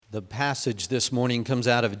The passage this morning comes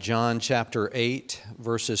out of John chapter 8,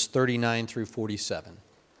 verses 39 through 47.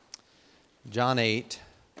 John 8,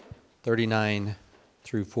 39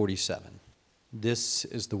 through 47. This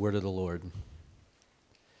is the word of the Lord.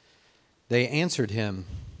 They answered him,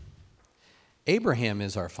 "Abraham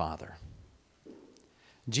is our father."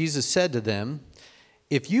 Jesus said to them,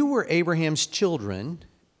 "If you were Abraham's children,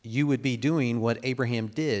 you would be doing what Abraham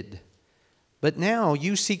did. But now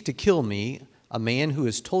you seek to kill me, a man who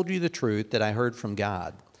has told you the truth that I heard from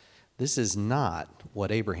God. This is not what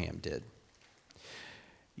Abraham did.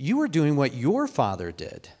 You are doing what your father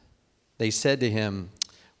did." They said to him,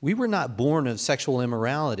 "We were not born of sexual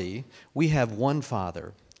immorality. We have one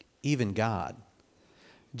Father, even God."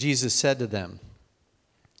 Jesus said to them,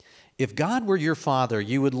 "If God were your Father,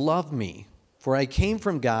 you would love me, for I came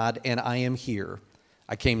from God and I am here.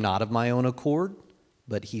 I came not of my own accord,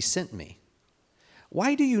 but he sent me.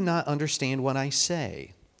 Why do you not understand what I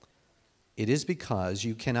say? It is because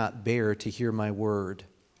you cannot bear to hear my word.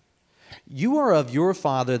 You are of your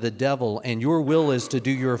father the devil, and your will is to do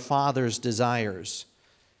your father's desires.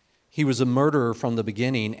 He was a murderer from the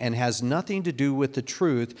beginning and has nothing to do with the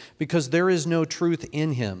truth, because there is no truth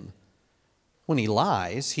in him. When he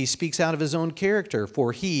lies, he speaks out of his own character,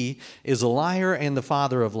 for he is a liar and the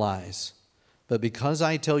father of lies. But because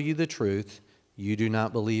I tell you the truth, you do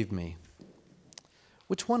not believe me.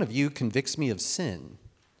 Which one of you convicts me of sin?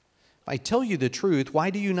 If I tell you the truth, why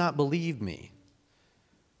do you not believe me?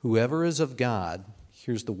 Whoever is of God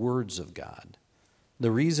hears the words of God.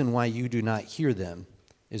 The reason why you do not hear them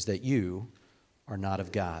is that you are not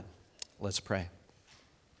of God." Let's pray.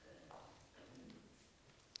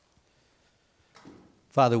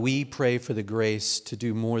 Father, we pray for the grace to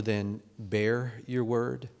do more than bear your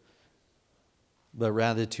word, but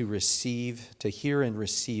rather to receive, to hear and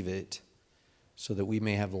receive it, so that we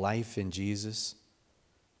may have life in Jesus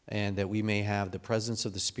and that we may have the presence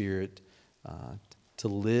of the Spirit to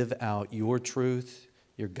live out your truth,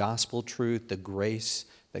 your gospel truth, the grace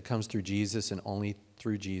that comes through Jesus and only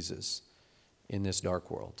through Jesus in this dark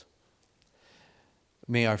world.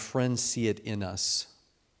 May our friends see it in us.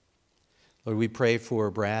 Lord, we pray for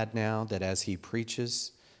Brad now that as he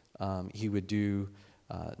preaches, he would do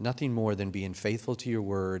nothing more than being faithful to your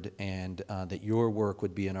word, and that your work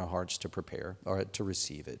would be in our hearts to prepare or to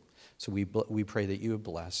receive it. So we pray that you would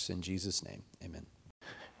bless in Jesus' name. Amen.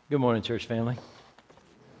 Good morning, church family.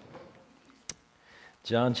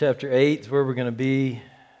 John chapter 8 is where we're going to be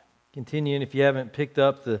continuing. If you haven't picked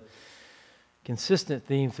up the consistent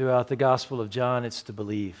theme throughout the Gospel of John, it's to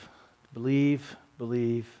believe. Believe,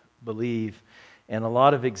 believe, believe. And a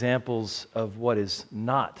lot of examples of what is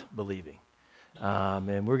not believing.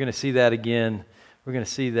 And we're going to see that again. We're going to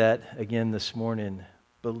see that again this morning.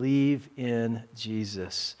 Believe in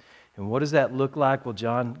Jesus. And what does that look like? Well,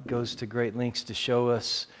 John goes to great lengths to show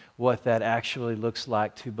us what that actually looks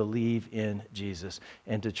like, to believe in Jesus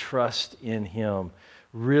and to trust in him.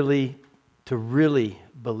 To really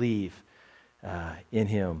believe in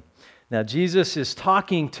him. Now, Jesus is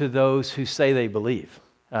talking to those who say they believe.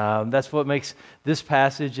 That's what makes this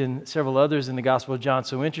passage and several others in the Gospel of John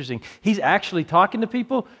so interesting. He's actually talking to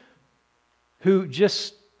people who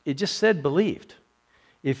just said believed.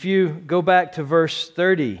 If you go back to verse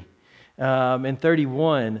 30 and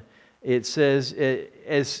 31, it says,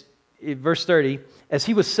 verse 30, as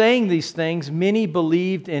he was saying these things, many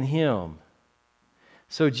believed in him.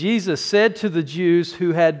 So Jesus said to the Jews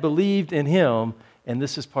who had believed in him, and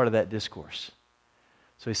this is part of that discourse.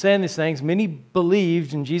 So he's saying these things, many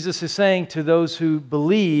believed, and Jesus is saying to those who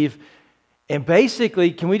believe, and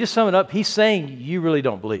basically, can we just sum it up? He's saying, you really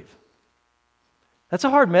don't believe. That's a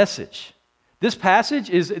hard message. This passage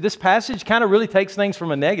kind of really takes things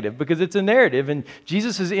from a negative because it's a narrative, and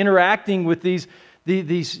Jesus is interacting with these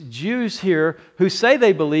Jews here who say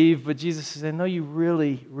they believe, but Jesus is saying, no, you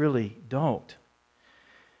really, really don't.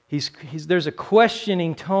 There's a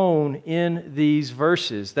questioning tone in these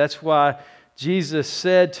verses. That's why Jesus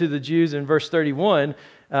said to the Jews in verse 31,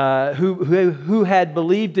 who had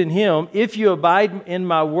believed in him, if you abide in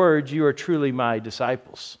my words, you are truly my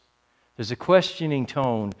disciples. There's a questioning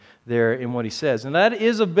tone there in what he says. And that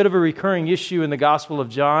is a bit of a recurring issue in the Gospel of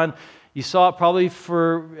John. You saw it probably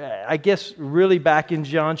really back in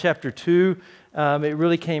John chapter 2. It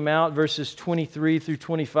really came out, verses 23 through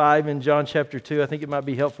 25 in John chapter 2. I think it might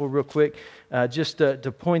be helpful real quick just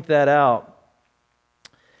to point that out.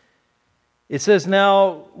 It says,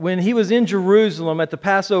 now, when he was in Jerusalem at the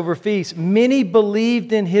Passover feast, many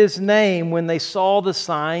believed in his name when they saw the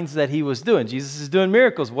signs that he was doing. Jesus is doing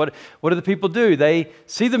miracles. What do the people do? They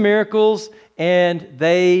see the miracles and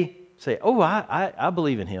they say, oh, I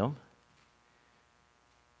believe in him.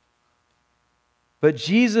 But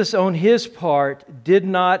Jesus, on his part, did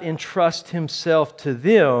not entrust himself to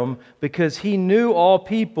them because he knew all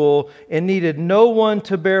people and needed no one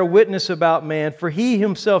to bear witness about man, for he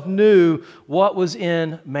himself knew what was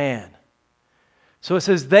in man. So it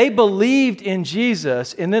says they believed in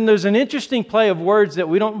Jesus, and then there's an interesting play of words that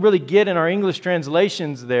we don't really get in our English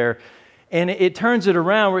translations there, and it turns it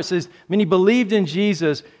around where it says, many believed in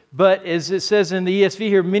Jesus, but as it says in the ESV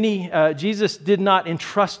here, Jesus did not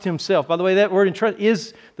entrust himself. By the way, that word entrust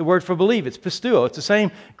is the word for believe. It's pisteuo. It's the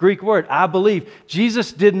same Greek word, I believe.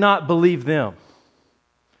 Jesus did not believe them.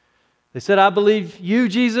 They said, I believe you,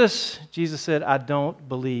 Jesus. Jesus said, I don't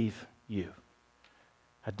believe you.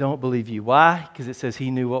 I don't believe you. Why? Because it says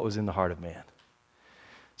he knew what was in the heart of man.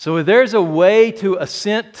 So if there's a way to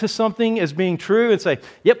assent to something as being true and say,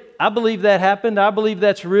 yep, I believe that happened, I believe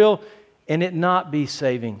that's real, and it not be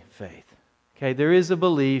saving faith. Okay, there is a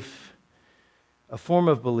belief, a form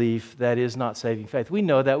of belief that is not saving faith. We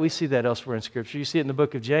know that. We see that elsewhere in Scripture. You see it in the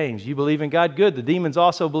book of James. You believe in God, good. The demons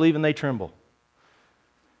also believe and they tremble.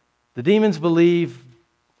 The demons believe,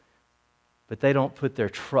 but they don't put their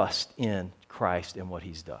trust in Christ and what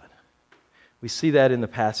he's done. We see that in the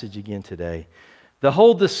passage again today. The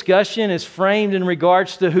whole discussion is framed in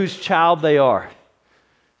regards to whose child they are.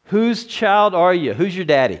 Whose child are you? Who's your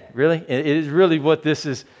daddy? Really? It is really what this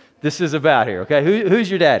is about here, okay? Who's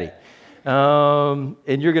your daddy? And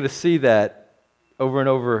you're going to see that over and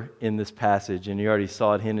over in this passage, and you already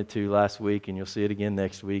saw it hinted to last week, and you'll see it again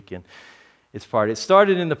next week, and it's part. It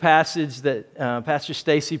started in the passage that Pastor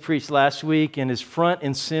Stacy preached last week, and is front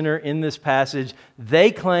and center in this passage.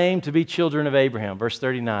 They claim to be children of Abraham, verse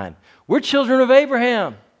 39. We're children of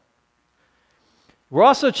Abraham. We're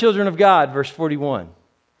also children of God, verse 41.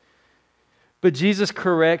 But Jesus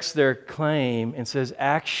corrects their claim and says,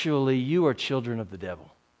 actually, you are children of the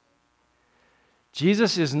devil.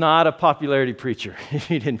 Jesus is not a popularity preacher,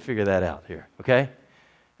 if you didn't figure that out here, okay?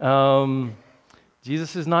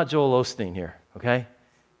 Jesus is not Joel Osteen here, okay?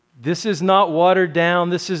 This is not watered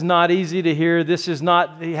down. This is not easy to hear. This is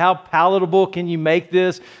not, how palatable can you make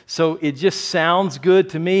this so it just sounds good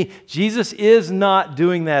to me? Jesus is not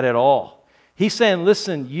doing that at all. He's saying,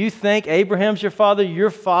 listen, you think Abraham's your father?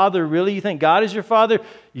 Your father, really? You think God is your father?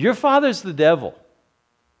 Your father's the devil.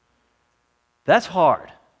 That's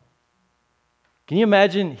hard. Can you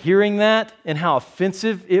imagine hearing that and how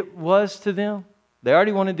offensive it was to them? They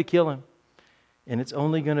already wanted to kill him. And it's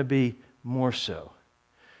only going to be more so.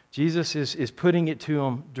 Jesus is putting it to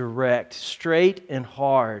them direct, straight and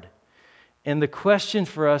hard. And the question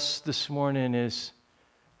for us this morning is,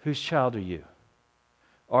 whose child are you?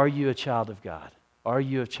 Are you a child of God? Are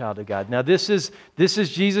you a child of God? Now, this is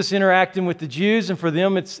Jesus interacting with the Jews, and for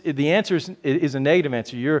them, the answer is a negative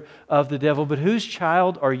answer. You're of the devil. But whose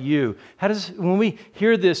child are you? When we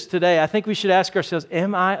hear this today, I think we should ask ourselves,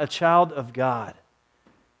 am I a child of God?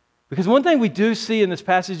 Because one thing we do see in this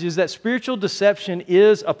passage is that spiritual deception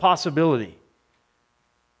is a possibility.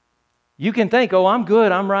 You can think, oh, I'm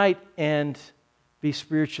good, I'm right, and be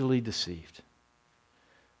spiritually deceived.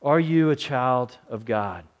 Are you a child of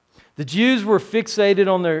God? The Jews were fixated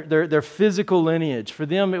on their physical lineage. For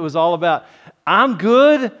them, it was all about, I'm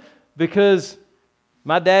good because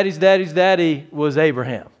my daddy's daddy was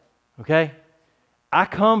Abraham. Okay? I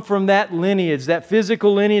come from that lineage, that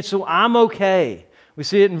physical lineage, so I'm okay. We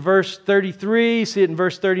see it in verse 33, see it in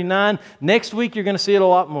verse 39. Next week, you're going to see it a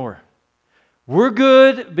lot more. We're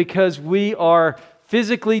good because we are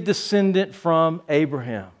physically descendant from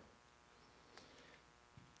Abraham.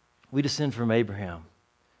 We descend from Abraham.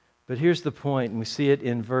 But here's the point, and we see it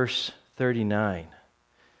in verse 39.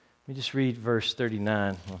 Let me just read verse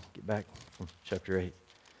 39. I'll get back from chapter 8.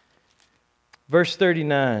 Verse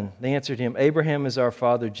 39, they answered him, Abraham is our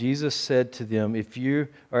father. Jesus said to them, if you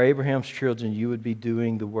are Abraham's children, you would be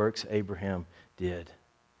doing the works Abraham did.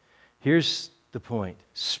 Here's the point.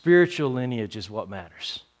 Spiritual lineage is what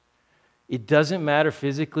matters. It doesn't matter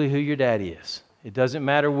physically who your daddy is. It doesn't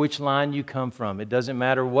matter which line you come from. It doesn't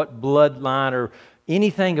matter what bloodline or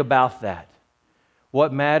anything about that.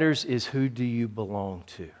 What matters is who do you belong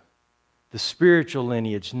to. The spiritual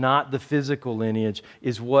lineage, not the physical lineage,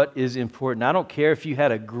 is what is important. I don't care if you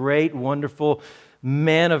had a great, wonderful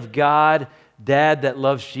man of God, dad that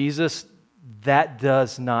loves Jesus, that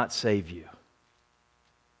does not save you.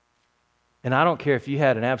 And I don't care if you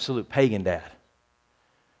had an absolute pagan dad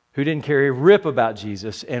who didn't care a rip about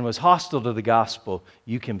Jesus and was hostile to the gospel,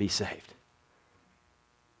 you can be saved.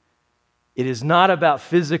 It is not about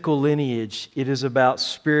physical lineage. It is about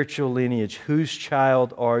spiritual lineage. Whose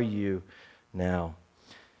child are you now?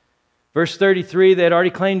 Verse 33, they had already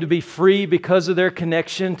claimed to be free because of their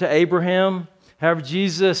connection to Abraham. However,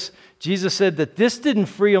 Jesus said that this didn't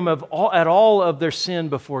free them at all of their sin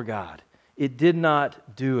before God. It did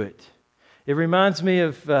not do it. It reminds me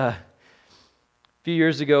of a few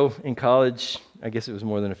years ago in college. I guess it was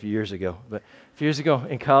more than a few years ago, but a few years ago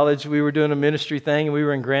in college, we were doing a ministry thing, and we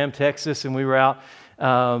were in Graham, Texas, and we were out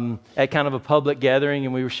at kind of a public gathering,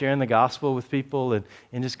 and we were sharing the gospel with people and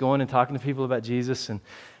just going and talking to people about Jesus. And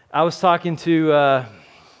I was talking to a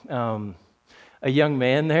young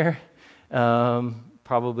man there,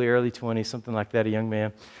 probably early 20s, something like that, a young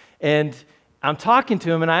man. And I'm talking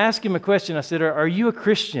to him, and I asked him a question. I said, are you a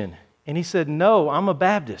Christian? And he said, no, I'm a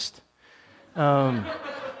Baptist. I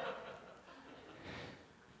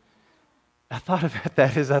thought about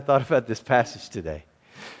that as I thought about this passage today.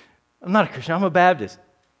 I'm not a Christian, I'm a Baptist.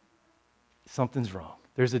 Something's wrong.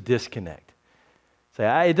 There's a disconnect.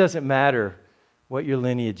 Say, it doesn't matter what your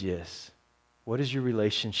lineage is. What is your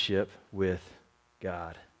relationship with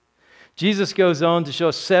God? Jesus goes on to show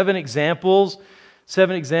us seven examples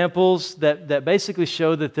that basically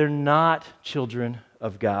show that they're not children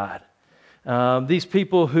of God. These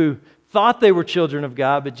people who thought they were children of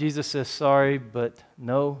God, but Jesus says, sorry, but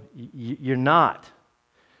no, you're not.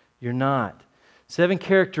 You're not. 7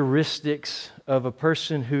 characteristics of a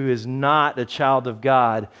person who is not a child of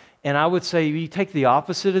God. And I would say you take the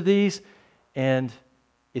opposite of these, and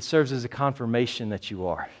it serves as a confirmation that you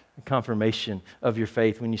are. A confirmation of your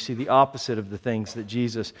faith when you see the opposite of the things that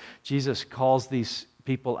Jesus calls these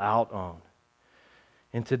people out on.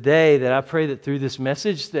 And today, that I pray that through this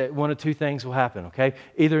message that one of two things will happen, okay?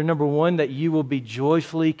 Either number one, that you will be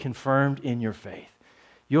joyfully confirmed in your faith.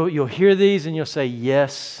 You'll hear these and you'll say,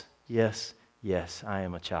 yes, yes, yes, I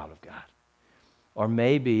am a child of God. Or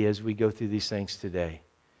maybe as we go through these things today,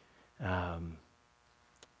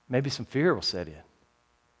 maybe some fear will set in.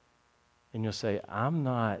 And you'll say, I am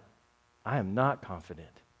not confident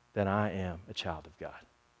that I am a child of God.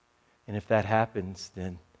 And if that happens,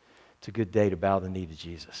 then it's a good day to bow the knee to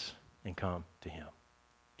Jesus and come to Him.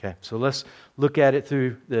 Okay, so let's look at it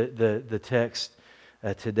through the text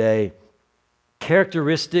today.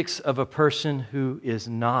 Characteristics of a person who is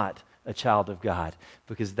not a child of God,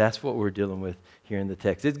 because that's what we're dealing with here in the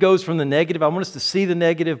text. It goes from the negative. I want us to see the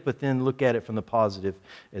negative, but then look at it from the positive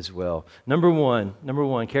as well. Number one,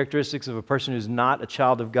 characteristics of a person who's not a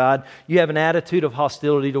child of God. You have an attitude of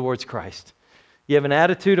hostility towards Christ. You have an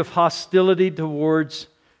attitude of hostility towards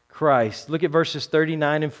Christ. Look at verses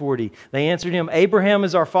 39 and 40. They answered him, Abraham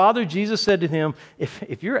is our father. Jesus said to them,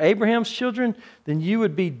 if you're Abraham's children, then you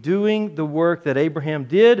would be doing the work that Abraham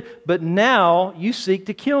did, but now you seek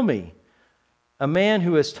to kill me, a man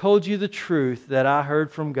who has told you the truth that I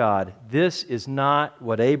heard from God. This is not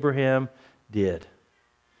what Abraham did.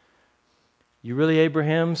 You really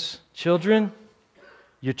Abraham's children?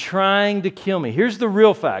 You're trying to kill me. Here's the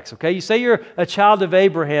real facts, okay? You say you're a child of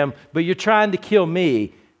Abraham, but you're trying to kill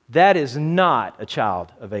me. That is not a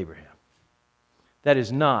child of Abraham. That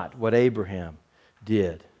is not what Abraham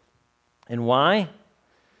did. And why?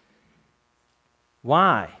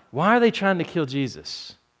 Why? Why are they trying to kill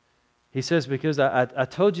Jesus? He says, because I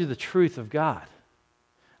told you the truth of God.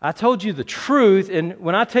 I told you the truth, and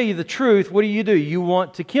when I tell you the truth, what do? You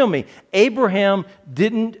want to kill me. Abraham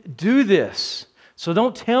didn't do this. So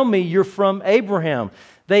don't tell me you're from Abraham.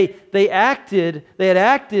 They had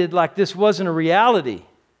acted like this wasn't a reality.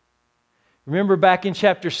 Remember back in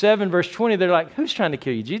chapter 7, verse 20, they're like, who's trying to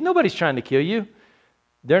kill you, Jesus? Nobody's trying to kill you.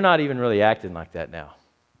 They're not even really acting like that now.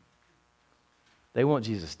 They want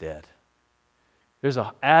Jesus dead. There's an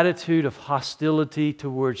attitude of hostility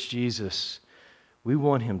towards Jesus. We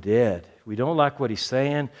want him dead. We don't like what he's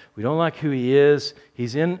saying. We don't like who he is.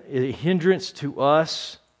 He's a hindrance to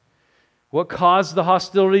us. What caused the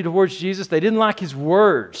hostility towards Jesus? They didn't like his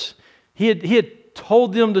words. He had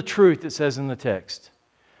told them the truth, it says in the text.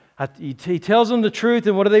 He tells them the truth,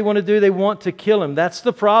 and what do they want to do? They want to kill him. That's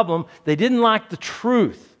the problem. They didn't like the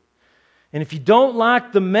truth. And if you don't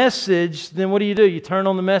like the message, then what do? You turn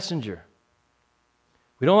on the messenger.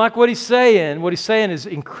 We don't like what he's saying. What he's saying is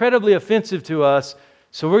incredibly offensive to us,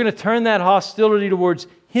 so we're going to turn that hostility towards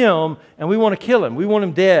him, and we want to kill him. We want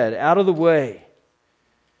him dead, out of the way.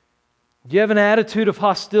 Do you have an attitude of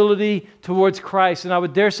hostility towards Christ? And I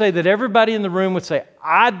would dare say that everybody in the room would say,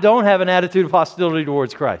 I don't have an attitude of hostility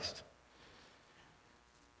towards Christ.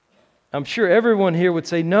 I'm sure everyone here would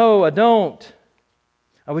say, no, I don't.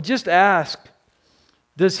 I would just ask,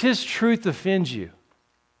 does his truth offend you?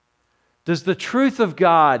 Does the truth of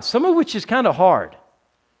God, some of which is kind of hard,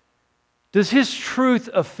 does his truth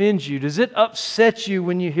offend you? Does it upset you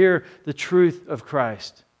when you hear the truth of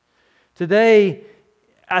Christ? Today,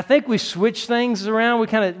 I think we switched things around. We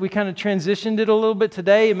kind of transitioned it a little bit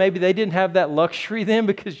today. And maybe they didn't have that luxury then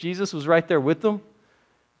because Jesus was right there with them.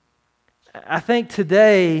 I think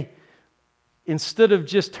today, instead of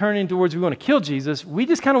just turning towards we want to kill Jesus, we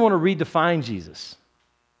just kind of want to redefine Jesus.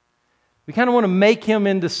 We kind of want to make him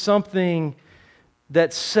into something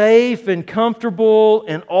that's safe and comfortable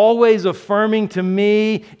and always affirming to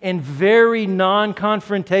me and very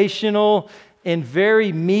non-confrontational and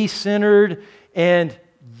very me-centered. And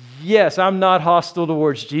yes, I'm not hostile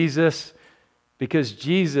towards Jesus because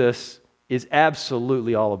Jesus is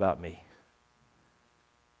absolutely all about me.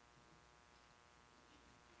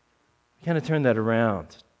 Kind of turn that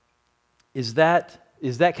around. Is that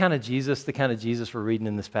kind of Jesus the kind of Jesus we're reading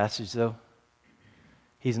in this passage, though?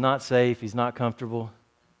 He's not safe. He's not comfortable.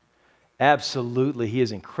 Absolutely, he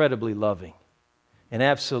is incredibly loving. And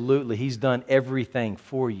absolutely, he's done everything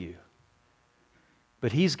for you.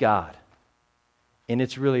 But he's God. And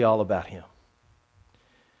it's really all about him.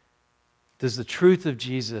 Does the truth of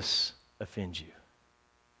Jesus offend you?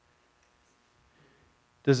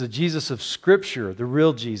 Does the Jesus of Scripture, the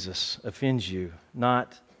real Jesus, offend you,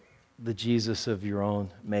 not the Jesus of your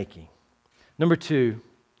own making? Number 2,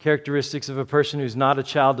 characteristics of a person who's not a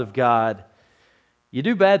child of God. You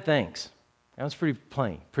do bad things. That's pretty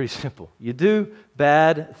plain, pretty simple. You do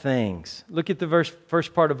bad things. Look at the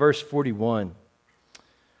first part of verse 41.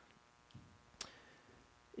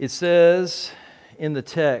 It says in the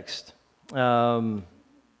text,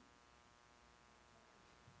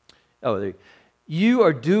 you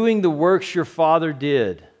are doing the works your father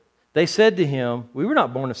did. They said to him, we were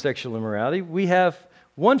not born of sexual immorality. We have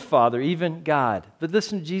one Father, even God. But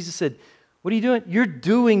listen, Jesus said, what are you doing? You're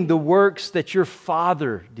doing the works that your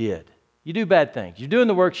father did. You do bad things. You're doing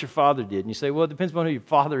the works your father did. And you say, well, it depends on who your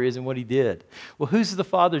father is and what he did. Well, who's the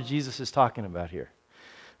father Jesus is talking about here?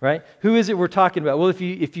 Right? Who is it we're talking about? Well, if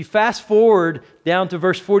you fast forward down to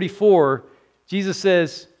verse 44, Jesus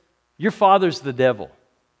says, your father's the devil.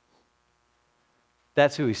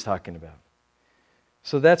 That's who he's talking about.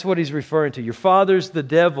 So that's what he's referring to. Your father's the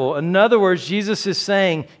devil. In other words, Jesus is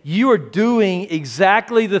saying, you are doing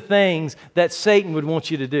exactly the things that Satan would want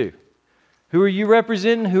you to do. Who are you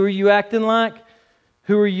representing? Who are you acting like?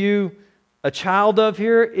 Who are you a child of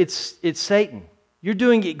here? It's Satan. You're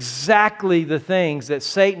doing exactly the things that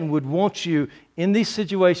Satan would want you in these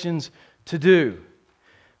situations to do.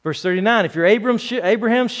 Verse 39, if you're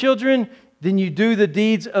Abraham's children, then you do the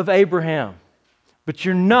deeds of Abraham. But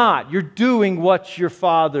you're not. You're doing what your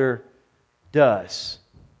father does.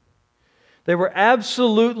 They were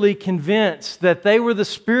absolutely convinced that they were the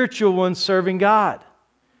spiritual ones serving God.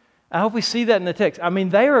 I hope we see that in the text. I mean,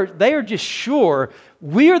 they are just sure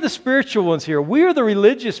we are the spiritual ones here. We are the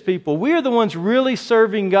religious people. We are the ones really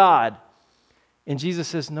serving God. And Jesus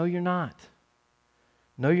says, no, you're not.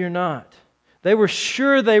 No, you're not. They were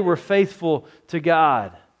sure they were faithful to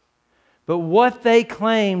God. But what they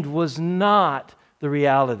claimed was not the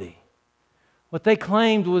reality. What they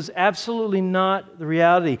claimed was absolutely not the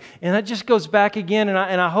reality. And that just goes back again, and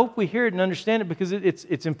I hope we hear it and understand it because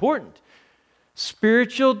it's important.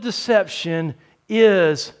 Spiritual deception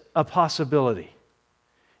is a possibility.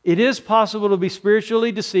 It is possible to be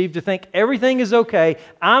spiritually deceived, to think everything is okay,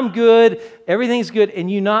 I'm good, everything's good, and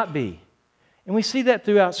you not be. And we see that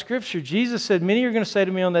throughout Scripture. Jesus said, many are going to say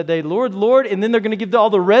to me on that day, Lord, Lord, and then they're going to give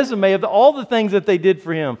all the resume of all the things that they did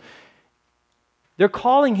for Him. They're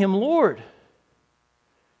calling Him Lord.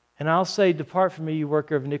 And I'll say, depart from me, you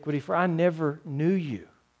worker of iniquity, for I never knew you.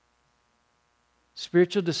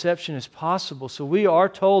 Spiritual deception is possible. So we are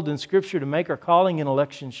told in Scripture to make our calling and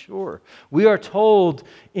election sure. We are told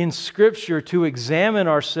in Scripture to examine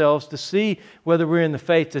ourselves to see whether we're in the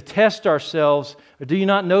faith, to test ourselves. Or do you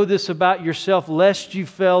not know this about yourself, lest you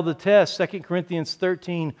fail the test? 2 Corinthians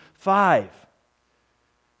 13:5.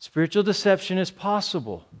 Spiritual deception is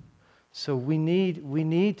possible. So we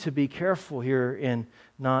need to be careful here and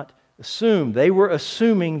not assume. They were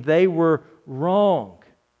assuming they were wrong.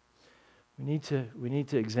 We need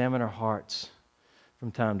to examine our hearts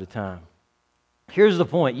from time to time. Here's the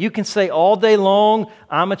point. You can say all day long,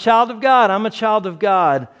 I'm a child of God, I'm a child of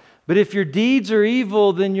God. But if your deeds are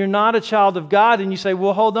evil, then you're not a child of God. And you say,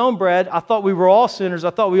 well, hold on, Brad. I thought we were all sinners. I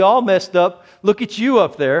thought we all messed up. Look at you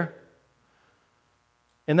up there.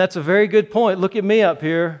 And that's a very good point. Look at me up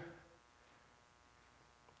here.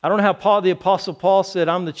 I don't know how the Apostle Paul said,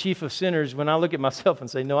 I'm the chief of sinners, when I look at myself and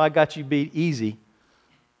say, no, I got you beat easy.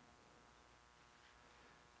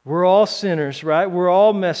 We're all sinners, right? We're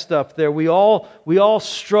all messed up there. We all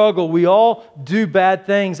struggle. We all do bad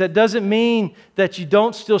things. That doesn't mean that you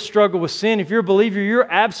don't still struggle with sin. If you're a believer,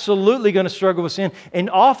 you're absolutely going to struggle with sin. And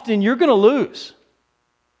often you're going to lose.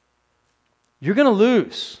 you're going to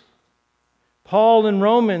lose. Paul in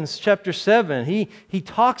Romans chapter 7, he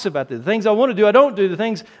talks about this. The things I want to do, I don't do. The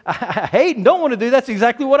things I hate and don't want to do, that's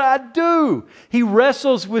exactly what I do. He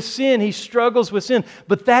wrestles with sin. He struggles with sin.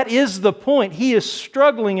 But that is the point. He is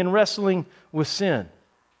struggling and wrestling with sin.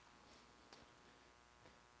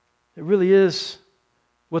 It really is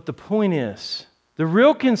what the point is. The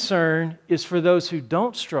real concern is for those who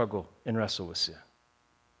don't struggle and wrestle with sin.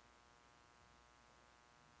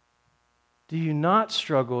 Do you not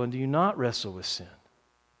struggle and do you not wrestle with sin?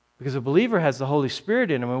 Because a believer has the Holy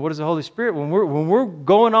Spirit in him. And what is the Holy Spirit? When we're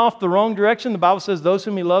going off the wrong direction, the Bible says, those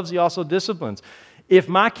whom He loves, He also disciplines. If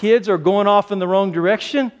my kids are going off in the wrong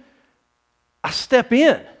direction, I step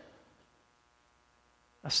in.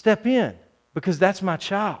 I step in because that's my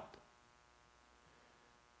child.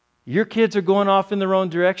 Your kids are going off in the wrong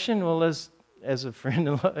direction. Well, as a friend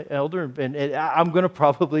and elder, and I'm going to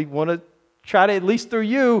probably want to try to, at least through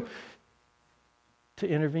you, to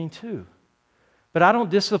intervene too. But I don't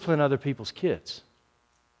discipline other people's kids.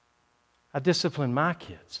 I discipline my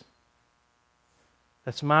kids.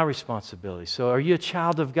 That's my responsibility. So are you a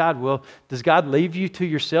child of God? Well, does God leave you to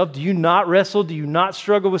yourself? Do you not wrestle? Do you not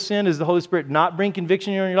struggle with sin? Does the Holy Spirit not bring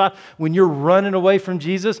conviction in your life when you're running away from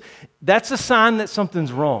Jesus? That's a sign that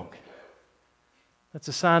something's wrong. That's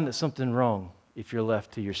a sign that something's wrong if you're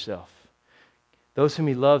left to yourself. Those whom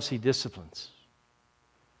He loves, He disciplines.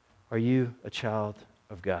 Are you a child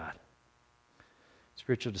of God?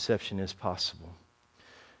 Spiritual deception is possible.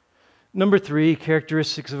 Number 3,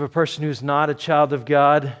 characteristics of a person who is not a child of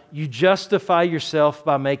God. You justify yourself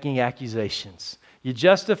by making accusations. You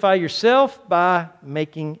justify yourself by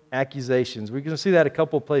making accusations. We're going to see that a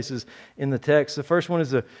couple places in the text. The first one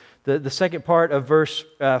is the second part of verse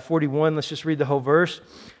 41. Let's just read the whole verse.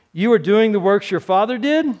 You are doing the works your father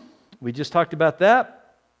did. We just talked about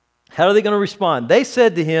that. How are they going to respond? They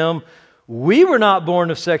said to him, we were not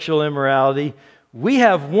born of sexual immorality. We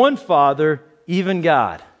have one Father, even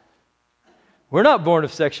God. We're not born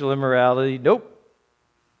of sexual immorality. Nope.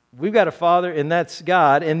 We've got a Father, and that's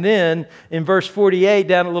God. And then in verse 48,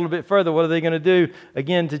 down a little bit further, what are they going to do?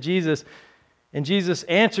 Again to Jesus. And Jesus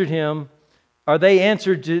answered him,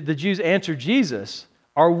 the Jews answered Jesus,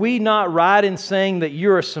 are we not right in saying that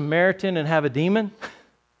you're a Samaritan and have a demon?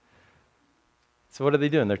 So what are they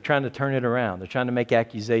doing? They're trying to turn it around. They're trying to make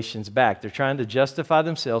accusations back. They're trying to justify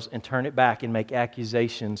themselves and turn it back and make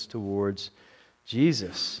accusations towards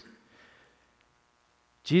Jesus.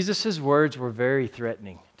 Jesus' words were very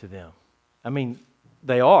threatening to them. I mean,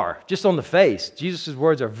 they are. Just on the face, Jesus'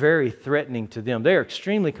 words are very threatening to them. They are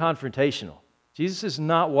extremely confrontational. Jesus is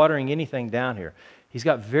not watering anything down here. He's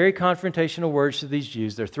got very confrontational words to these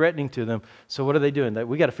Jews. They're threatening to them. So what are they doing?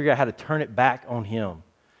 We got to figure out how to turn it back on Him.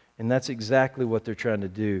 And that's exactly what they're trying to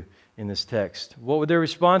do in this text. What would their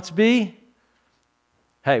response be?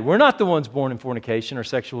 Hey, we're not the ones born in fornication or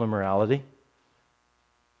sexual immorality.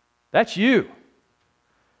 That's you.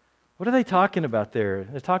 What are they talking about there?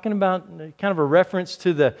 They're talking about kind of a reference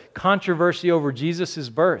to the controversy over Jesus'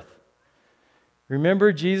 birth.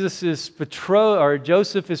 Remember, Joseph is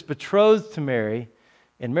betrothed to Mary,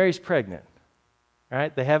 and Mary's pregnant.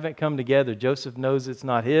 Right? They haven't come together. Joseph knows it's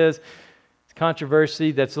not his.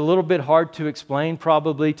 Controversy that's a little bit hard to explain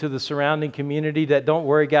probably to the surrounding community that, don't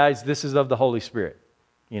worry guys, this is of the Holy Spirit.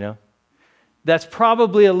 That's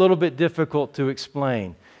probably a little bit difficult to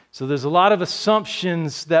explain. So there's a lot of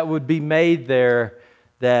assumptions that would be made there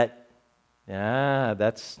that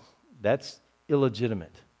that's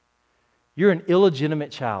illegitimate. You're an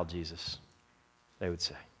illegitimate child, Jesus, they would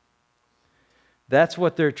say. That's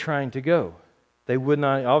what they're trying to go. They would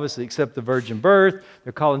not obviously accept the virgin birth.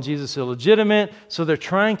 They're calling Jesus illegitimate. So they're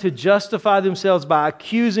trying to justify themselves by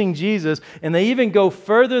accusing Jesus. And they even go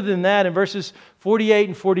further than that in verses 48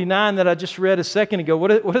 and 49 that I just read a second ago.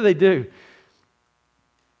 What do they do?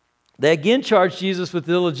 They again charge Jesus with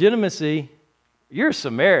illegitimacy. You're a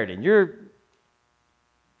Samaritan. You're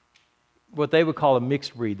what they would call a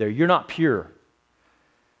mixed breed there. You're not pure.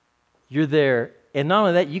 You're there. And not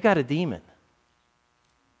only that, you got a demon.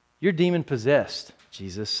 You're demon-possessed,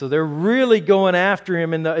 Jesus. So they're really going after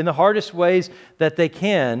him in the hardest ways that they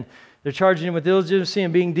can. They're charging him with illegitimacy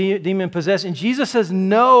and being demon-possessed. And Jesus says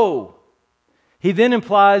no. He then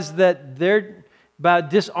implies that by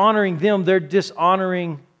dishonoring them, they're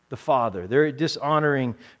dishonoring the Father. They're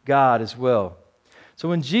dishonoring God as well. So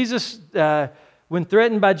when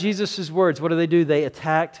threatened by Jesus' words, what do? They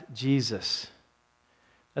attacked Jesus.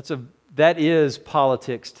 That is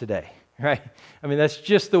politics today. Right? I mean, that's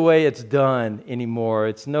just the way it's done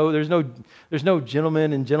anymore. There's no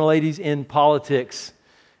gentlemen and gentleladies in politics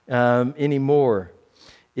anymore.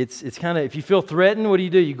 It's kind of, if you feel threatened, what do?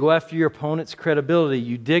 You go after your opponent's credibility.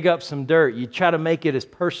 You dig up some dirt. You try to make it as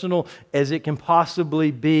personal as it can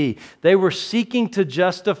possibly be. They were seeking to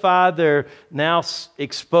justify their now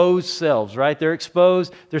exposed selves, right? They're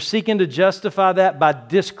exposed. They're seeking to justify that by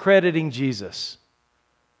discrediting Jesus.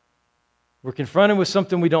 We're confronted with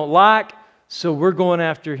something we don't like, so we're going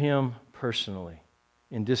after him personally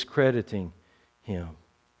and discrediting him.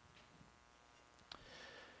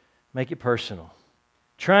 Make it personal.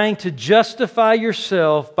 Trying to justify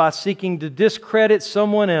yourself by seeking to discredit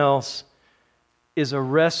someone else is a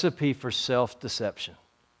recipe for self-deception.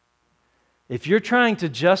 If you're trying to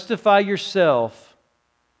justify yourself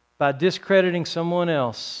by discrediting someone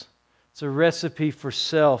else, it's a recipe for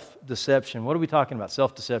self-deception. What are we talking about?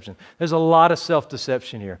 Self-deception. There's a lot of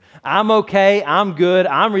self-deception here. I'm okay, I'm good,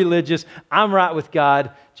 I'm religious, I'm right with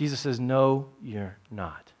God. Jesus says, no, you're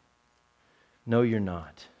not. No, you're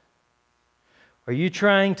not. Are you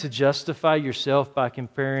trying to justify yourself by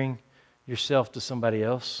comparing yourself to somebody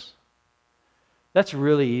else? That's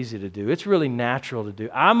really easy to do. It's really natural to do.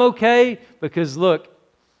 I'm okay because, look,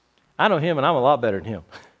 I know him and I'm a lot better than him.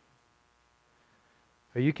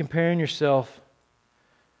 Are you comparing yourself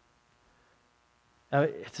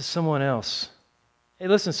to someone else? Hey,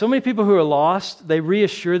 listen, so many people who are lost, they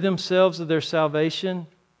reassure themselves of their salvation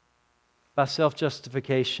by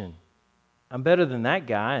self-justification. I'm better than that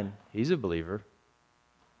guy and he's a believer.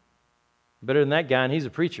 Better than that guy, and he's a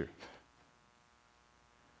preacher.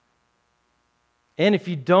 And if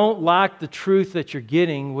you don't like the truth that you're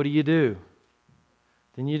getting, what do?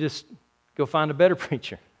 Then you just go find a better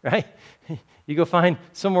preacher, right? You go find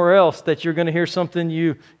somewhere else that you're going to hear something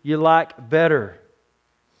you like better,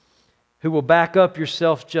 who will back up your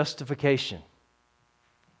self-justification.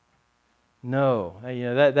 No,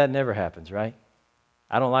 that never happens, right?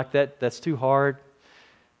 I don't like that. That's too hard.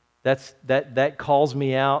 That calls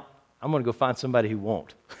me out. I'm going to go find somebody who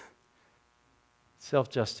won't.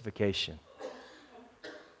 Self-justification.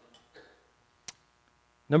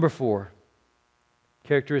 Number 4,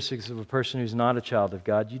 characteristics of a person who's not a child of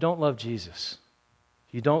God. You don't love Jesus.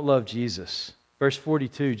 You don't love Jesus. Verse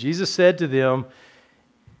 42, Jesus said to them,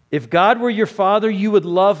 if God were your Father, you would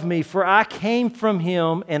love me, for I came from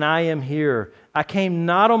him and I am here. I came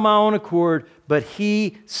not on my own accord, but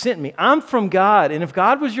he sent me. I'm from God, and if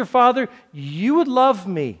God was your Father, you would love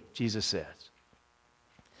me, Jesus says.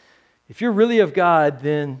 If you're really of God,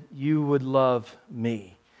 then you would love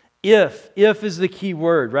me. If is the key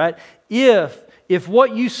word, right? If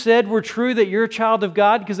what you said were true, that you're a child of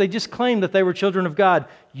God, because they just claimed that they were children of God,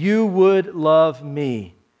 you would love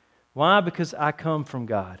me. Why? Because I come from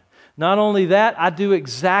God. Not only that, I do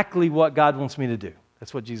exactly what God wants me to do.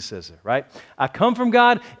 That's what Jesus says there, right? I come from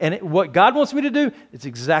God, and what God wants me to do, it's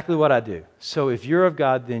exactly what I do. So if you're of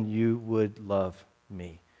God, then you would love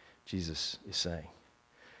me, Jesus is saying.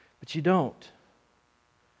 But you don't.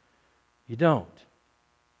 You don't.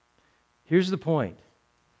 Here's the point.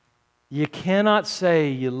 You cannot say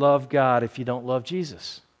you love God if you don't love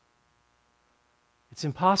Jesus. It's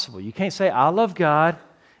impossible. You can't say, I love God,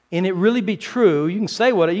 and it really be true. You can say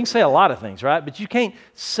you can say a lot of things, right? But you can't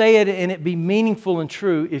say it and it be meaningful and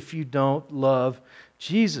true if you don't love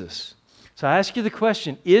Jesus. So I ask you the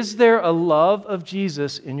question, is there a love of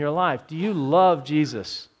Jesus in your life? Do you love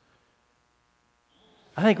Jesus?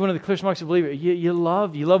 I think one of the clearest marks of a believer, you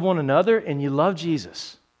love one another and you love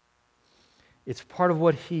Jesus. It's part of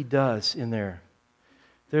what he does in there.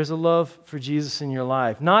 There's a love for Jesus in your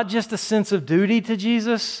life. Not just a sense of duty to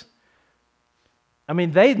Jesus. I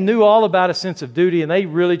mean, they knew all about a sense of duty, and they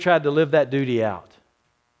really tried to live that duty out.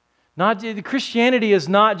 Christianity is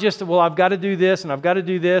not just, well, I've got to do this, and I've got to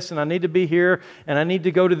do this, and I need to be here, and I need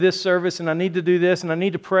to go to this service, and I need to do this, and I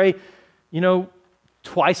need to pray,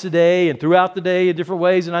 twice a day and throughout the day in different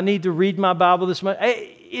ways, and I need to read my Bible this much.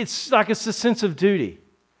 It's like it's a sense of duty.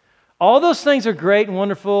 All those things are great and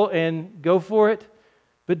wonderful, and go for it,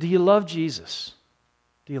 but do you love Jesus?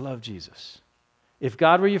 Do you love Jesus? If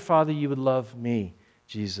God were your Father, you would love me,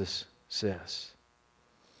 Jesus says.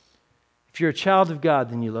 If you're a child of God,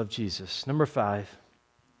 then you love Jesus. Number 5,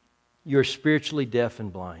 you're spiritually deaf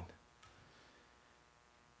and blind.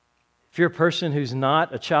 If you're a person who's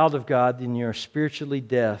not a child of God, then you're spiritually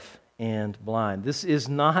deaf and blind. This is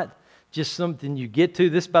not just something you get to.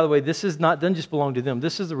 This, by the way, doesn't just belong to them.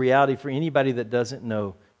 This is the reality for anybody that doesn't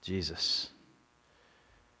know Jesus.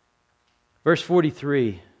 Verse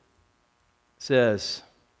 43 says,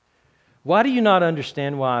 why do you not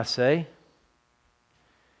understand why I say?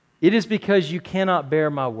 It is because you cannot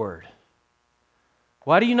bear my word.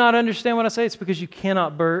 Why do you not understand what I say? It's because you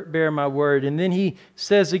cannot bear my word. And then he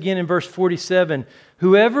says again in verse 47,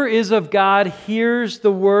 whoever is of God hears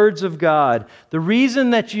the words of God. The reason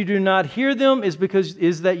that you do not hear them is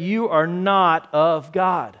that you are not of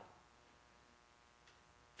God.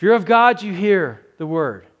 If you're of God, you hear the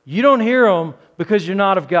word. You don't hear them because you're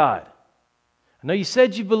not of God. I know you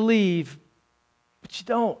said you believe, but you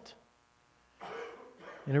don't.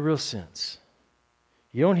 In a real sense.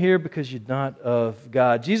 You don't hear because you're not of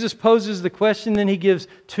God. Jesus poses the question, then he gives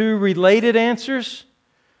two related answers.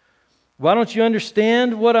 Why don't you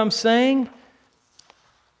understand what I'm saying?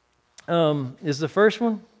 Is the first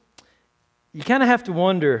one. You kind of have to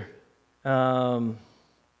wonder. You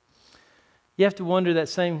have to wonder that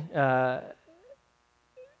same.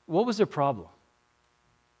 What was their problem?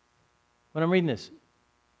 When I'm reading this,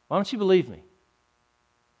 why don't you believe me?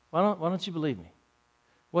 Why don't you believe me?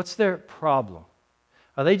 What's their problem?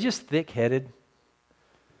 Are they just thick-headed?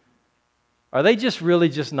 Are they just really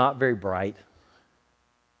just not very bright?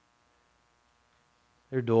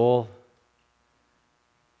 They're dull.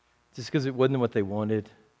 Just because it wasn't what they wanted.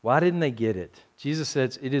 Why didn't they get it? Jesus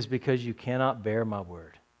says, it is because you cannot bear my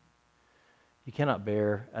word. You cannot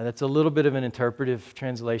bear. That's a little bit of an interpretive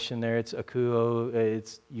translation there. It's akuo.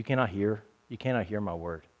 It's you cannot hear. You cannot hear my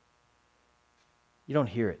word. You don't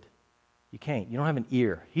hear it. You can't. You don't have an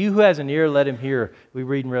ear. He who has an ear, let him hear. We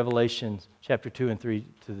read in Revelation chapter 2 and 3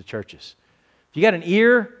 to the churches. If you got an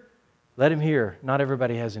ear, let him hear. Not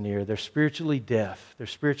everybody has an ear. They're spiritually deaf. They're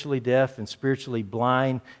spiritually deaf and spiritually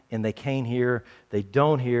blind, and they can't hear. They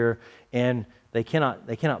don't hear, and they cannot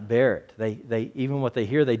bear it. They even what they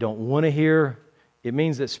hear, they don't want to hear. It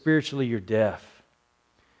means that spiritually you're deaf.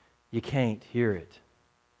 You can't hear it.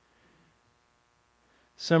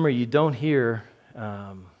 Some of you don't hear.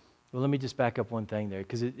 Well, let me just back up one thing there,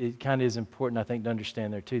 because it kind of is important, I think, to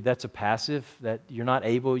understand there too. That's a passive, that you're not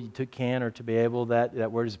able, you took can or to be able, that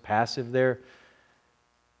word is passive there.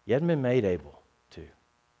 You haven't been made able to,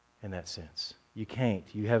 in that sense. You can't.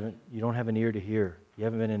 You don't have an ear to hear. You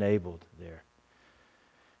haven't been enabled there.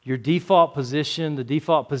 Your default position, the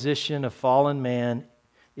default position of fallen man,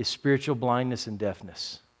 is spiritual blindness and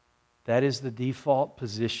deafness. That is the default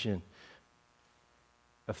position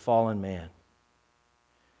of fallen man.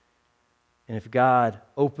 And if God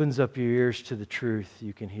opens up your ears to the truth,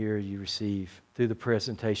 you can hear, you receive through the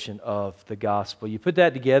presentation of the gospel. You put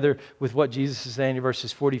that together with what Jesus is saying in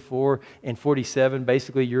verses 44 and 47.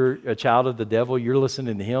 Basically, you're a child of the devil. You're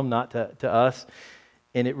listening to him, not to us.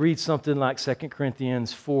 And it reads something like 2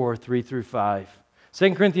 Corinthians 4, 3 through 5.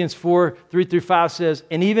 2 Corinthians 4, 3 through 5 says,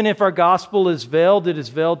 and even if our gospel is veiled, it is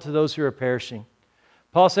veiled to those who are perishing.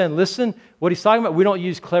 Paul's saying, listen, what he's talking about, we don't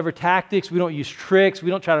use clever tactics, we don't use tricks, we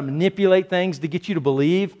don't try to manipulate things to get you to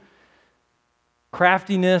believe.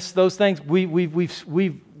 Craftiness, those things,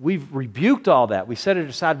 we've rebuked all that. We set it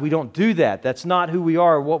aside. We don't do that. That's not who we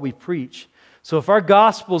are or what we preach. So if our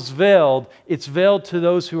gospel's veiled, it's veiled to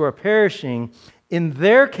those who are perishing. In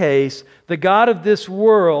their case, the God of this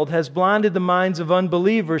world has blinded the minds of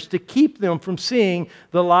unbelievers to keep them from seeing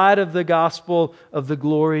the light of the gospel of the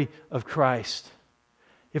glory of Christ.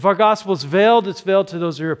 If our gospel is veiled, it's veiled to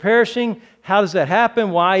those who are perishing. How does that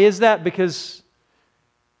happen? Why is that? Because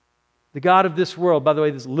the God of this world, by the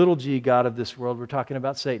way, this little g God of this world, we're talking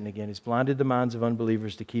about Satan again, he's blinded the minds of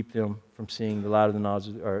unbelievers to keep them from seeing the light of the knowledge,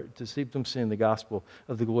 or to keep them seeing the gospel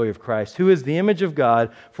of the glory of Christ, who is the image of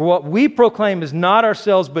God. For what we proclaim is not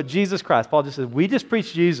ourselves, but Jesus Christ. Paul just says, we just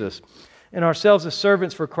preach Jesus, and ourselves as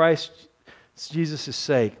servants for Christ Jesus'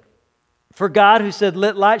 sake. For God, who said,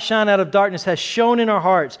 let light shine out of darkness, has shone in our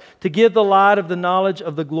hearts to give the light of the knowledge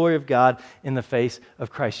of the glory of God in the face of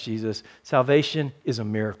Christ Jesus. Salvation is a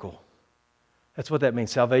miracle. That's what that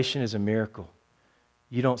means. Salvation is a miracle.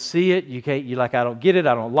 You don't see it. You're like, I don't get it.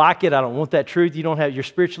 I don't like it. I don't want that truth. You're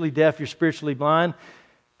spiritually deaf. You're spiritually blind.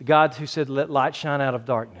 The God who said, let light shine out of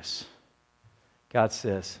darkness. God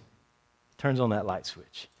says, turns on that light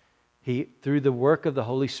switch. Through the work of the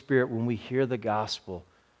Holy Spirit, when we hear the gospel,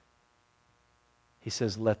 He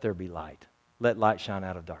says, let there be light. Let light shine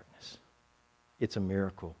out of darkness. It's a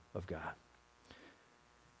miracle of God.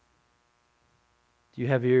 Do you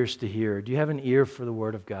have ears to hear? Do you have an ear for the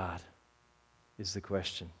Word of God? Is the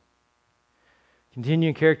question.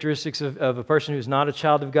 Continuing characteristics of a person who's not a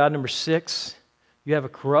child of God. Number 6, you have a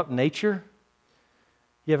corrupt nature.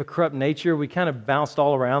 You have a corrupt nature. We kind of bounced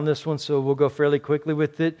all around this one, so we'll go fairly quickly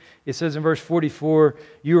with it. It says in verse 44,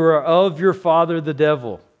 you are of your father the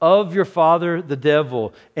devil. Of your father the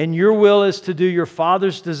devil. And your will is to do your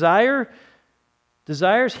father's desires.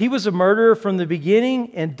 desires. He was a murderer from the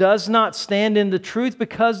beginning and does not stand in the truth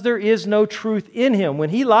because there is no truth in him. When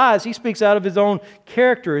he lies, he speaks out of his own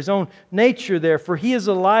character, his own nature there, for he is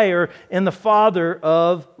a liar and the father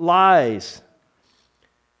of lies.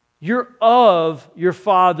 You're of your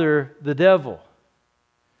father, the devil.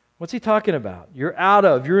 What's he talking about? You're out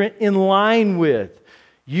of, you're in line with.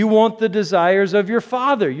 You want the desires of your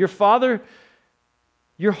father.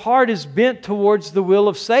 Your heart is bent towards the will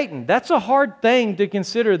of Satan. That's a hard thing to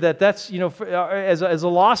consider. That's as a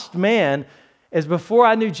lost man, as before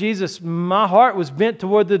I knew Jesus, my heart was bent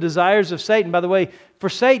toward the desires of Satan. By the way, for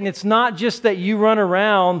Satan, it's not just that you run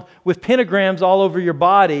around with pentagrams all over your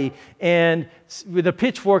body and with a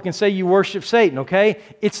pitchfork and say you worship Satan, okay?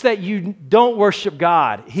 It's that you don't worship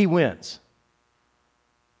God. He wins.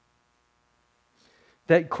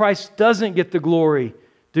 That Christ doesn't get the glory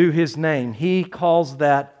due His name. He calls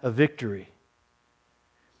that a victory.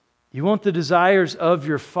 You want the desires of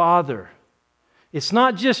your Father. It's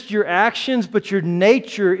not just your actions, but your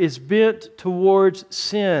nature is bent towards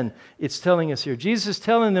sin, it's telling us here. Jesus is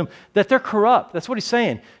telling them that they're corrupt. That's what He's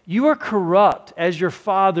saying. You are corrupt as your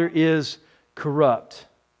Father is corrupt.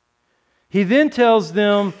 He then tells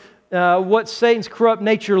them what Satan's corrupt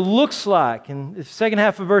nature looks like. In the second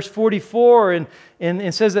half of verse 44,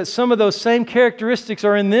 and says that some of those same characteristics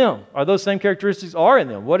are in them. Or those same characteristics are in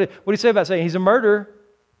them. What did he say about Satan? He's a murderer.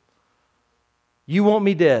 You want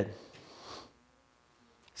me dead.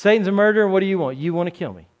 Satan's a murderer, and what do you want? You want to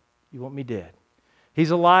kill me. You want me dead. He's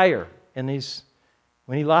a liar, and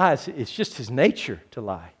when he lies, it's just his nature to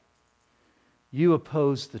lie. You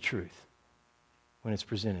oppose the truth when it's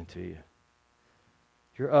presented to you.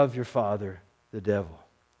 You're of your father, the devil.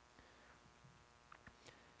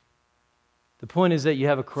 The point is that you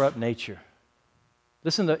have a corrupt nature.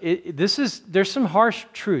 Listen, there's some harsh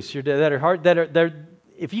truths that are hard.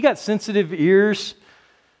 If you got sensitive ears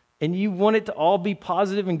and you want it to all be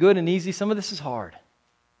positive and good and easy, some of this is hard.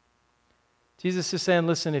 Jesus is saying,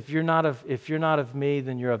 listen, if you're not of me,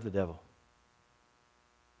 then you're of the devil.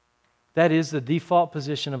 That is the default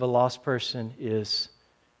position of a lost person, is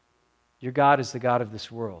your God is the God of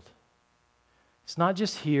this world. It's not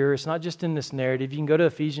just here. It's not just in this narrative. You can go to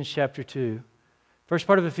Ephesians chapter 2. First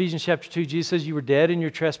part of Ephesians chapter 2, Jesus says, you were dead in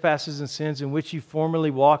your trespasses and sins in which you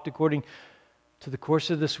formerly walked according to the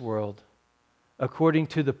course of this world, according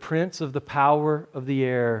to the prince of the power of the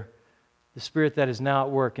air, the spirit that is now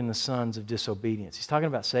at work in the sons of disobedience. He's talking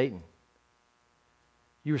about Satan.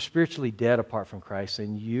 You were spiritually dead apart from Christ,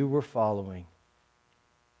 and you were following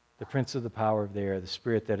the prince of the power of the air, the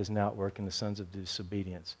spirit that is now at work in the sons of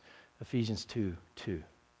disobedience. Ephesians 2:2.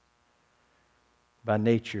 By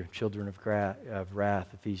nature, children of wrath,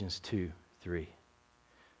 Ephesians 2:3.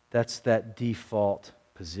 That's that default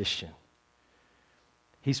position.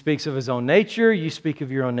 He speaks of his own nature. You speak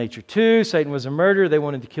of your own nature too. Satan was a murderer. They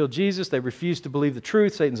wanted to kill Jesus. They refused to believe the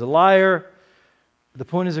truth. Satan's a liar. The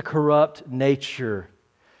point is a corrupt nature.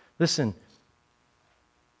 Listen,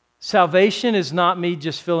 salvation is not me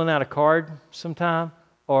just filling out a card sometime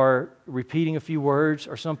or repeating a few words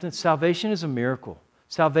or something. Salvation is a miracle.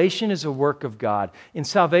 Salvation is a work of God. In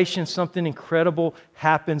salvation, something incredible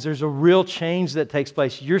happens. There's a real change that takes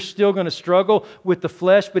place. You're still going to struggle with the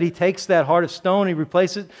flesh, but He takes that heart of stone and He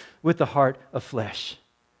replaces it with the heart of flesh.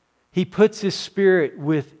 He puts His Spirit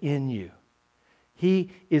within you.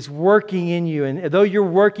 He is working in you. And though you're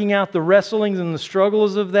working out the wrestlings and the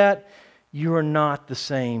struggles of that, you are not the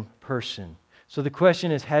same person. So the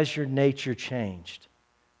question is, has your nature changed?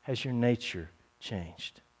 Has your nature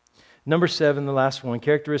changed? Number 7, the last one,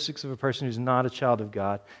 characteristics of a person who's not a child of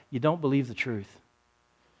God. You don't believe the truth.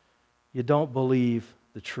 You don't believe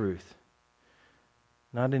the truth.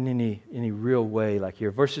 Not in any real way like here.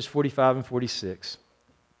 Verses 45 and 46.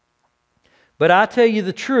 But I tell you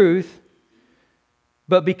the truth,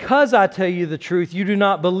 but because I tell you the truth, you do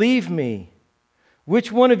not believe me.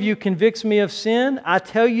 Which one of you convicts me of sin? I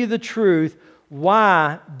tell you the truth.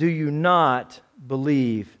 Why do you not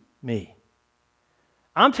believe me?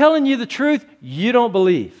 I'm telling you the truth, you don't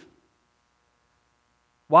believe.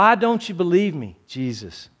 Why don't you believe me?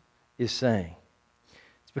 Jesus is saying.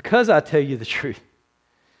 It's because I tell you the truth.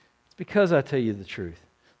 It's because I tell you the truth.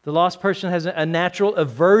 The lost person has a natural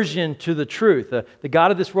aversion to the truth. The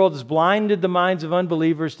God of this world has blinded the minds of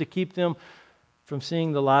unbelievers to keep them from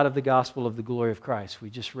seeing the light of the gospel of the glory of Christ. We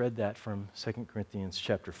just read that from 2 Corinthians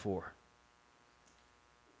chapter 4.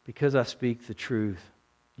 Because I speak the truth,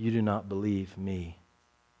 you do not believe me.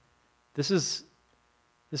 This is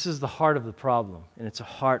the heart of the problem, and it's a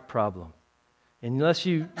heart problem. If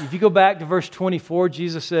you go back to verse 24,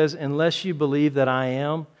 Jesus says, unless you believe that I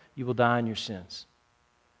am, you will die in your sins.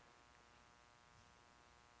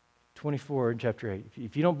 24 in chapter 8.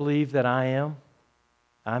 If you don't believe that I'm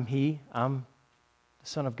He, I'm the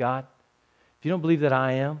Son of God, if you don't believe that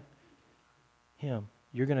I am Him,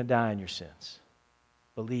 you're going to die in your sins.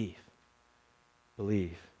 Believe.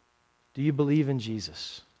 Believe. Do you believe in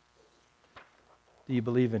Jesus? Do you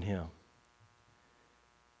believe in Him?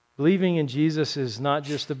 Believing in Jesus is not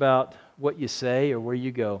just about what you say or where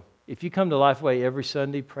you go. If you come to Lifeway every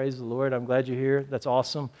Sunday, praise the Lord. I'm glad you're here. That's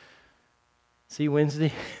awesome. See you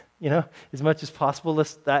Wednesday, as much as possible.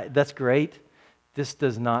 That's great. This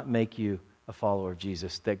does not make you a follower of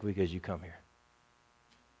Jesus because you come here.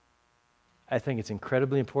 I think it's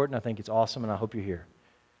incredibly important. I think it's awesome, and I hope you're here.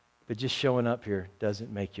 But just showing up here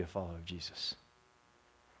doesn't make you a follower of Jesus.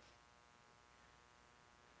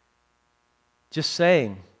 Just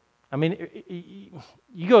saying. I mean,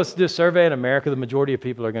 you go do a survey in America, the majority of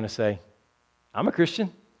people are going to say, I'm a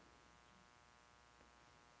Christian.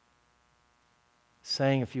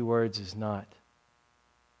 Saying a few words is not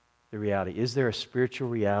the reality. Is there a spiritual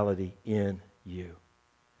reality in you?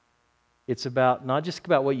 It's about not just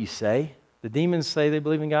about what you say. The demons say they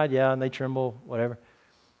believe in God, yeah, and they tremble, whatever.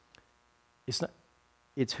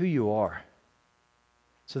 It's who you are.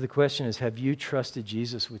 So the question is, have you trusted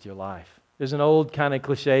Jesus with your life? There's an old kind of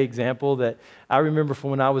cliche example that I remember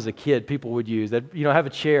from when I was a kid people would use. That have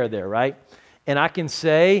a chair there, right? And I can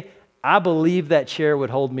say, I believe that chair would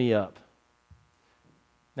hold me up.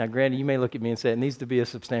 Now, granted, you may look at me and say it needs to be a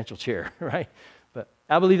substantial chair, right? But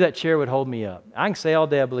I believe that chair would hold me up. I can say all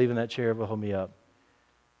day I believe in that chair would hold me up.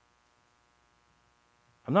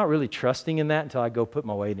 I'm not really trusting in that until I go put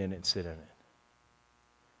my weight in it and sit in it.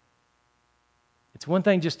 It's one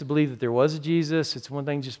thing just to believe that there was a Jesus. It's one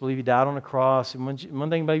thing just to believe He died on the cross. And one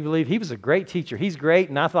thing to believe He was a great teacher. He's great,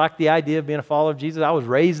 and I like the idea of being a follower of Jesus. I was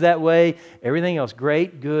raised that way. Everything else,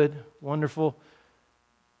 great, good, wonderful.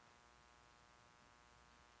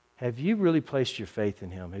 Have you really placed your faith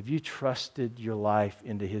in Him? Have you trusted your life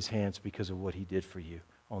into His hands because of what He did for you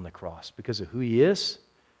on the cross? Because of who He is?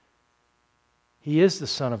 He is the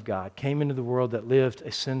Son of God, came into the world that lived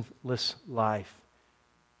a sinless life.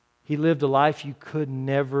 He lived a life you could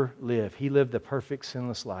never live. He lived a perfect,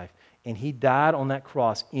 sinless life. And He died on that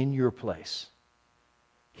cross in your place.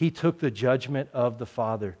 He took the judgment of the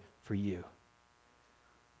Father for you.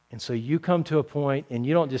 And so you come to a point and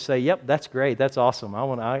you don't just say, yep, that's great, that's awesome. I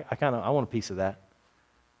want a piece of that.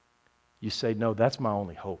 You say, no, that's my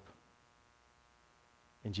only hope.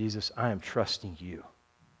 And Jesus, I am trusting You.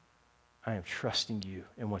 I am trusting You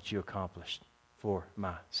in what You accomplished for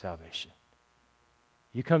my salvation.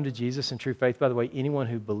 You come to Jesus in true faith. By the way, anyone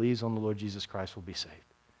who believes on the Lord Jesus Christ will be saved.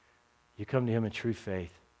 You come to Him in true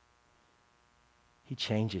faith. He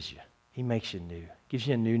changes you. He makes you new. Gives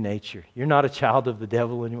you a new nature. You're not a child of the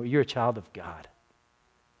devil anymore. You're a child of God.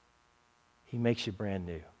 He makes you brand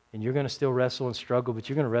new. And you're going to still wrestle and struggle, but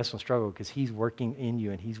you're going to wrestle and struggle because He's working in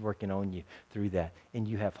you and He's working on you through that. And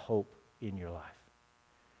you have hope in your life.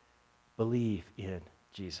 Believe in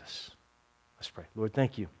Jesus. Let's pray. Lord,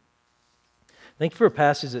 thank You. Thank You for a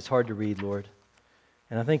passage that's hard to read, Lord.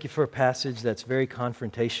 And I thank You for a passage that's very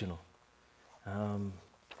confrontational.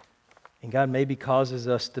 And God maybe causes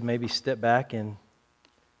us to maybe step back and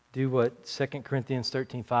do what 2 Corinthians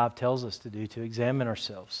 13:5 tells us to do, to examine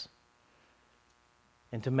ourselves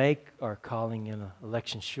and to make our calling and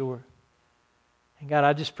election sure. And God,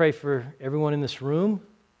 I just pray for everyone in this room,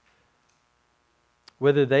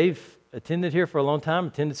 whether they've attended here for a long time,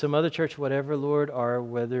 attended some other church, whatever, Lord, or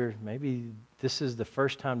whether maybe this is the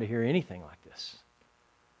first time to hear anything like this.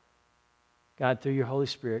 God, through Your Holy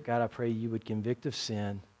Spirit, God, I pray You would convict of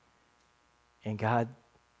sin. And God,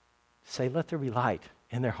 say, let there be light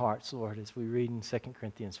in their hearts, Lord, as we read in 2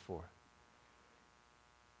 Corinthians 4.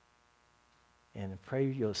 And I pray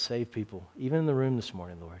You'll save people, even in the room this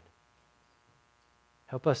morning, Lord.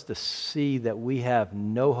 Help us to see that we have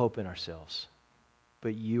no hope in ourselves,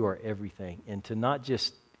 but You are everything. And to not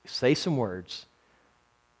just say some words,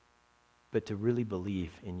 but to really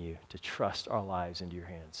believe in You, to trust our lives into Your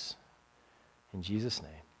hands. In Jesus'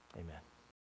 name, amen.